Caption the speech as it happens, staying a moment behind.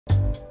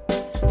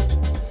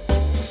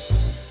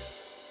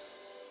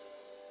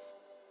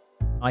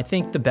I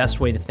think the best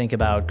way to think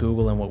about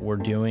Google and what we're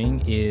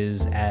doing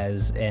is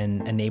as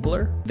an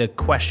enabler. The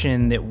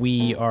question that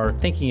we are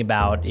thinking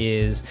about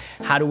is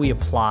how do we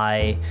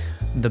apply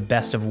the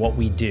best of what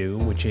we do,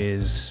 which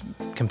is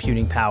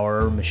computing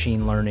power,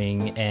 machine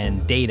learning,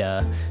 and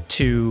data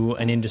to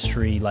an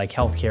industry like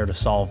healthcare to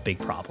solve big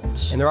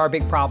problems. And there are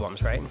big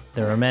problems, right?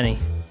 There are many.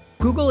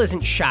 Google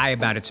isn't shy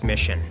about its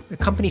mission. The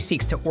company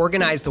seeks to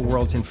organize the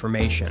world's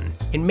information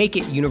and make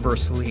it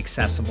universally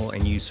accessible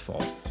and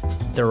useful.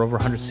 There are over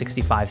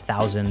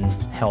 165,000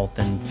 health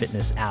and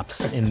fitness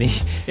apps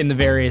in the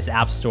various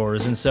app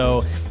stores, and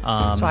so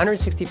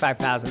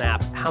 165,000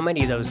 apps. How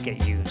many of those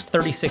get used?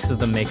 36 of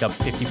them make up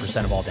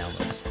 50% of all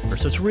downloads.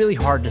 So it's really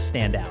hard to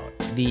stand out.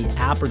 The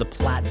app or the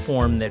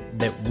platform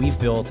that we've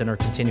built and are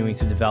continuing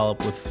to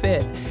develop with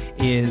Fit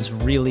is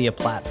really a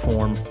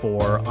platform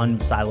for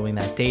unsiloing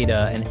that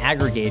data and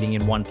aggregating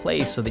in one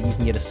place so that you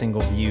can get a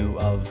single view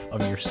of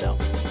yourself.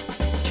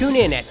 Tune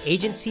in at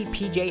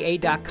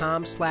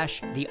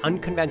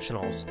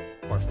agencypja.com/theunconventionals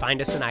or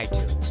find us on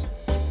iTunes.